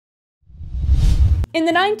In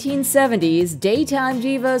the 1970s, daytime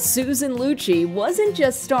diva Susan Lucci wasn't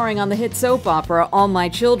just starring on the hit soap opera All My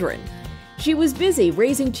Children. She was busy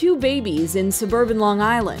raising 2 babies in suburban Long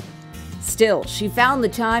Island. Still, she found the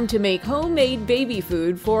time to make homemade baby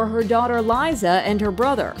food for her daughter Liza and her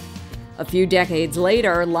brother. A few decades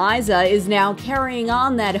later, Liza is now carrying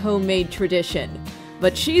on that homemade tradition.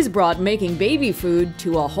 But she's brought making baby food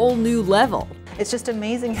to a whole new level. It's just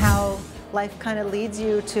amazing how life kind of leads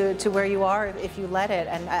you to where you are if you let it,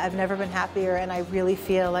 and I've never been happier, and I really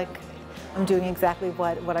feel like I'm doing exactly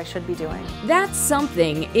what I should be doing. That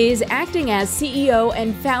something is acting as CEO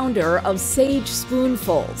and founder of Sage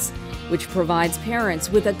Spoonfuls, which provides parents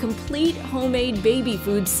with a complete homemade baby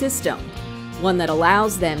food system, one that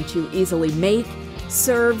allows them to easily make,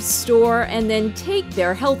 serve, store, and then take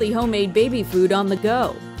their healthy homemade baby food on the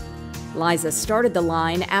go. Liza started the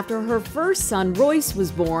line after her first son Royce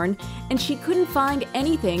was born, and she couldn't find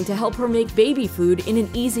anything to help her make baby food in an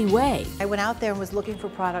easy way. I went out there and was looking for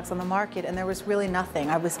products on the market, and there was really nothing.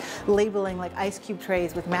 I was labeling like ice cube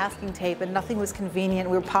trays with masking tape, and nothing was convenient.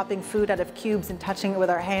 We were popping food out of cubes and touching it with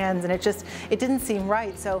our hands, and it didn't seem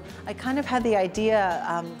right. So I kind of had the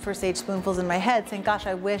idea for Sage Spoonfuls in my head, saying, gosh,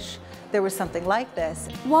 I wish there was something like this.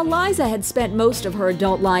 While Liza had spent most of her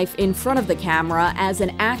adult life in front of the camera as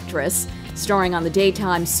an actress, starring on the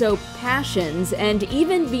daytime soap Passions and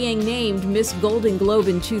even being named Miss Golden Globe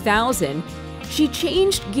in 2000, she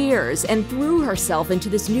changed gears and threw herself into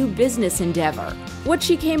this new business endeavor. What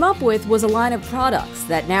she came up with was a line of products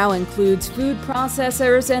that now includes food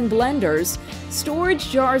processors and blenders, storage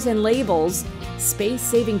jars and labels,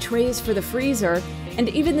 space-saving trays for the freezer, and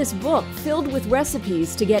even this book filled with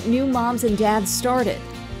recipes to get new moms and dads started.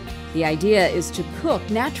 The idea is to cook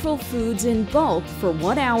natural foods in bulk for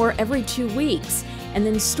 1 hour every 2 weeks and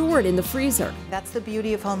then store it in the freezer. That's the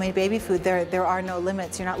beauty of homemade baby food. There are no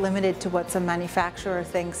limits. You're not limited to what some manufacturer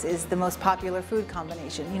thinks is the most popular food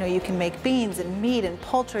combination. You know, you can make beans and meat and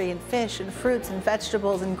poultry and fish and fruits and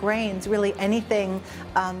vegetables and grains, really anything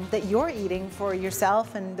that you're eating for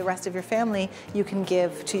yourself and the rest of your family, you can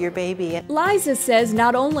give to your baby. Liza says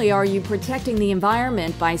not only are you protecting the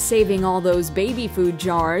environment by saving all those baby food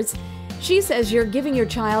jars, she says you're giving your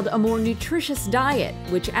child a more nutritious diet,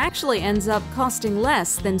 which actually ends up costing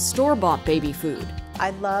less than store-bought baby food.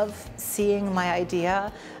 I love seeing my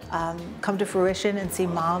idea come to fruition and see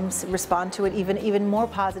moms respond to it even more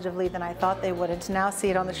positively than I thought they would. And to now see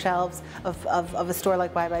it on the shelves of a store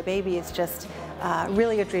like Bye Bye Baby is just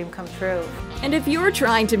really a dream come true. And if you're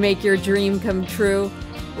trying to make your dream come true,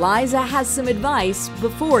 Liza has some advice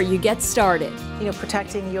before you get started. You know,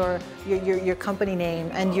 protecting your company name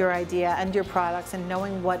and your idea and your products, and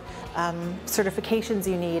knowing what certifications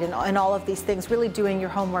you need and all of these things, really doing your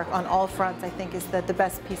homework on all fronts, I think is the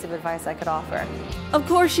best piece of advice I could offer. Of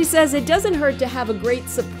course, she says it doesn't hurt to have a great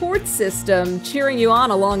support system cheering you on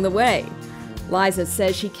along the way. Liza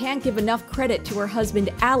says she can't give enough credit to her husband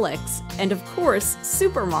Alex and, of course,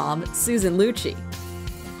 supermom Susan Lucci.